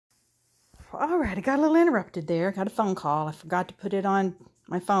All right, I got a little interrupted there. I got a phone call. I forgot to put it on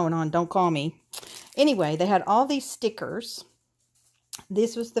my phone on Don't Call Me. Anyway, they had all these stickers.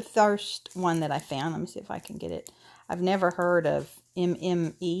 This was the first one that I found. Let me see if I can get it. I've never heard of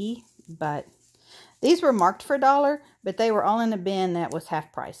MME, but these were marked for $1, but they were all in a bin that was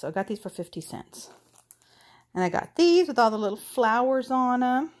half price. So I got these for 50 cents. And I got these with all the little flowers on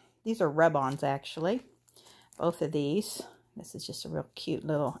them. These are rub-ons, actually. Both of these. This is just a real cute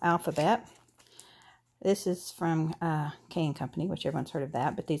little alphabet. This is from K & Company, which everyone's heard of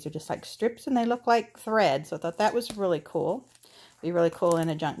that. But these are just like strips, and they look like thread. So I thought that was really cool. Be really cool in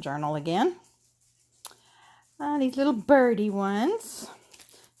a junk journal again. These little birdie ones.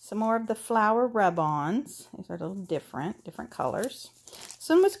 Some more of the flower rub-ons. These are a little different colors. This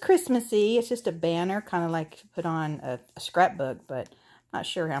one was Christmassy. It's just a banner, kind of like put on a scrapbook, but I'm not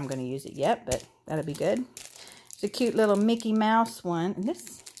sure how I'm going to use it yet, but that'll be good. It's a cute little Mickey Mouse one. And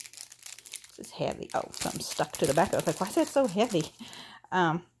this is heavy. Oh, something stuck to the back. I was like, why is that so heavy?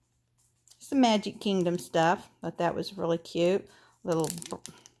 Some Magic Kingdom stuff. Thought that was really cute.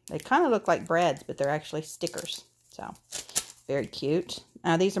 They kind of look like brads, but they're actually stickers. So, very cute.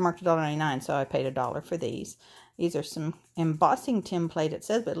 These are marked $1.99, so I paid $1 for these. These are some embossing template, it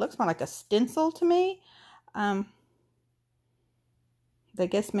says, but it looks more like a stencil to me. I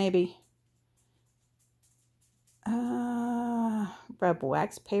guess maybe rub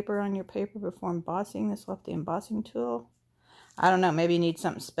wax paper on your paper before embossing. This left the embossing tool. I don't know, maybe you need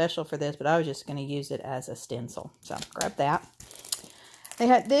something special for this, but I was just going to use it as a stencil. So, grab that. They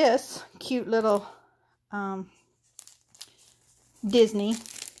had this cute little Disney.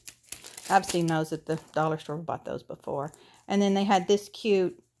 I've seen those at the dollar store. I've bought those before. And then they had this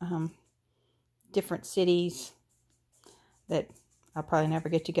cute different cities that I'll probably never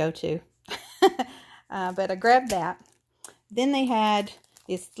get to go to. But I grabbed that. Then they had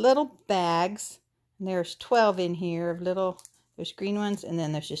these little bags. And there's 12 in here of little, there's green ones, and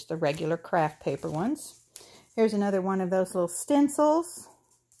then there's just the regular craft paper ones. Here's another one of those little stencils.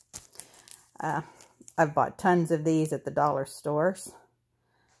 I've bought tons of these at the dollar stores.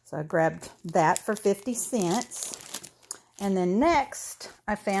 So I grabbed that for 50 cents. And then next,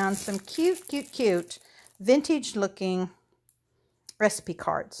 I found some cute vintage looking recipe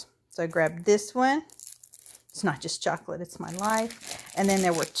cards. So I grabbed this one. It's not just chocolate, it's my life. And then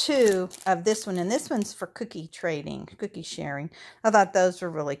there were 2 of this one, and this one's for cookie trading, cookie sharing. I thought those were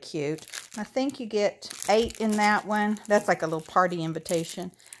really cute. I think you get 8 in that one. That's like a little party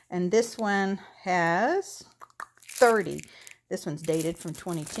invitation. And this one has 30. This one's dated from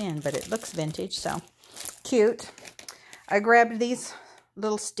 2010, but it looks vintage, so cute. I grabbed these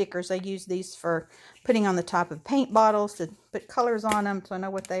little stickers. I use these for putting on the top of paint bottles to put colors on them so I know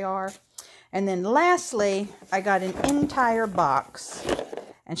what they are. And then lastly, I got an entire box.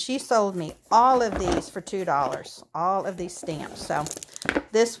 And she sold me all of these for $2. All of these stamps. So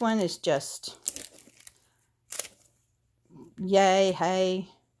this one is just yay, hey,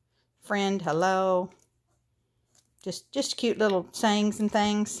 friend, hello. Just cute little sayings and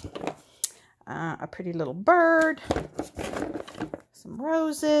things. A pretty little bird. Some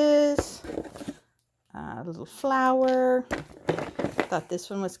roses. A little flower. Thought this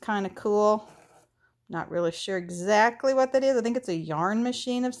one was kind of cool. Not really sure exactly what that is. I think it's a yarn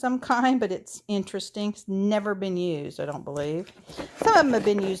machine of some kind, but it's interesting. It's never been used, I don't believe. Some of them have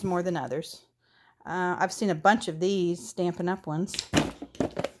been used more than others. I've seen a bunch of these Stampin' Up! Ones.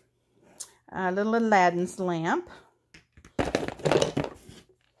 A little Aladdin's lamp.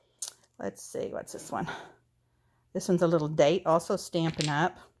 Let's see, what's this one? This one's a little date, also Stampin'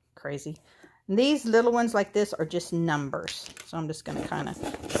 Up! Crazy. And these little ones like this are just numbers. So I'm just going to kind of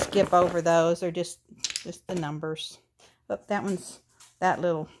skip over those. They're just the numbers. But that one's that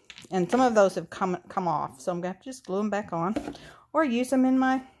little. And some of those have come off. So I'm going to have to just glue them back on. Or use them in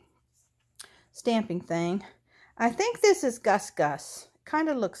my stamping thing. I think this is Gus Gus. Kind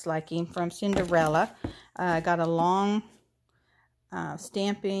of looks like him from Cinderella. Got a long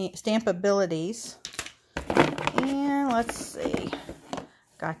stampabilities. And let's see.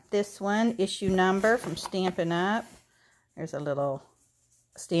 Got this one, issue number from Stampin' Up. There's a little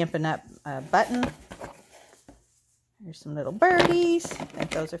Stampin' Up button. There's some little birdies. I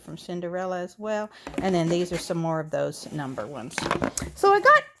think those are from Cinderella as well. And then these are some more of those number ones. So I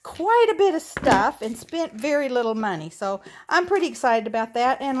got quite a bit of stuff and spent very little money. So I'm pretty excited about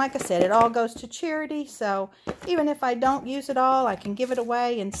that. And like I said, it all goes to charity. So even if I don't use it all, I can give it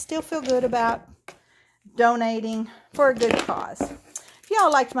away and still feel good about donating for a good cause. If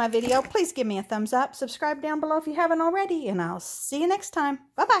y'all liked my video, please give me a thumbs up. Subscribe down below if you haven't already. And I'll see you next time.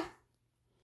 Bye-bye.